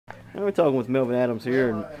Now we're talking with Melvin Adams here,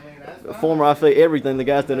 and a former, I say everything. The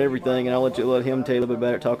guy's done everything, and I'll let him tell you a little bit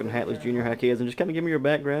about it. Talking to Hatley's junior high kids, and just kind of give me your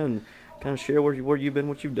background and kind of share where you've been,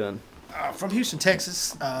 what you've done. From Houston,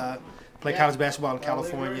 Texas. Played college basketball in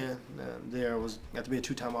California. Got to be a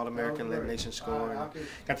two-time All-American, led nation scorer.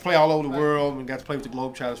 Got to play all over the world, and got to play with the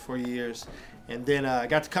Globetrotters for years. And then I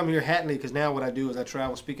got to come here Hatley because now what I do is I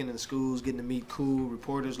travel speaking in the schools, getting to meet cool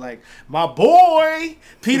reporters like my boy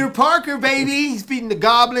Peter Parker, baby. He's beating the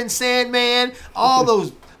Goblin, Sandman, all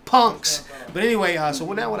those punks. But anyway,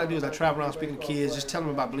 so now what I do is I travel around speaking to kids, just telling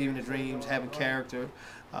them about believing their dreams, having character,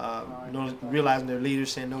 realizing their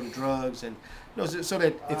leaders, saying no to drugs, and so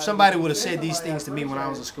that if somebody would have said these things to me when I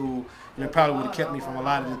was in school, it probably would have kept me from a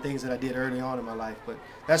lot of the things that I did early on in my life. But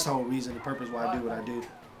that's the whole reason, the purpose why I do what I do.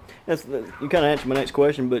 You kind of answered my next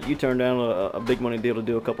question, but you turned down a big money deal to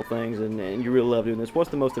do a couple things, and you really love doing this. What's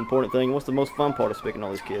the most important thing? What's the most fun part of speaking to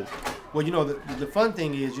all these kids? Well, the fun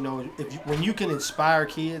thing is, when you can inspire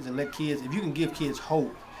kids and let kids, if you can give kids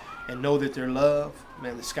hope and know that they're loved,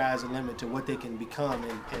 man, the sky's the limit to what they can become.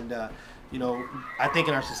 And I think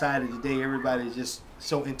in our society today, everybody is just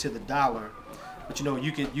so into the dollar. But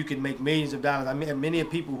you could make millions of dollars. I mean, many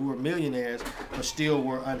people who are millionaires but still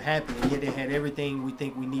were unhappy, and yet they had everything we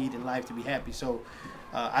think we need in life to be happy. So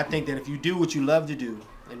I think that if you do what you love to do,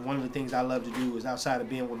 and one of the things I love to do is outside of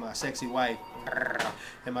being with my sexy wife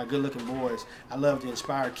and my good-looking boys, I love to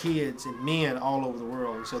inspire kids and men all over the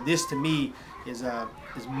world. So this to me is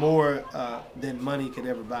more than money could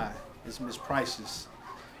ever buy. It's priceless.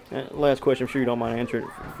 Last question, I'm sure you don't mind answering.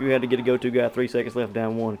 If you had to get a go-to guy, 3 seconds left,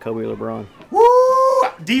 down one, Kobe or LeBron? Woo!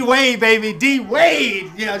 D-Wade, baby,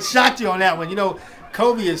 D-Wade. Yeah, shocked you on that one.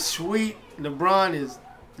 Kobe is sweet. LeBron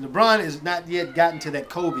is not yet gotten to that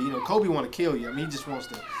Kobe. Kobe want to kill you. I mean, he just wants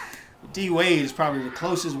to. D-Wade is probably the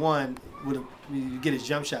closest one. You get his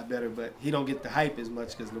jump shot better, but he don't get the hype as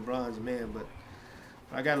much because LeBron's a man. But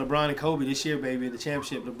I got LeBron and Kobe this year, baby, the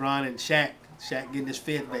championship. LeBron and Shaq. Shaq getting his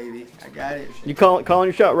fifth, baby. I got it. You calling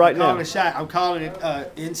your shot right now? I'm calling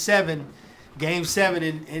it in 7, Game 7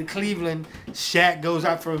 in Cleveland. Shaq goes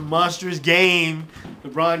out for a monstrous game.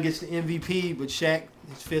 LeBron gets the MVP, but Shaq,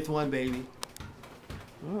 his 5th one, baby.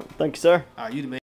 All right, thank you, sir. You the man.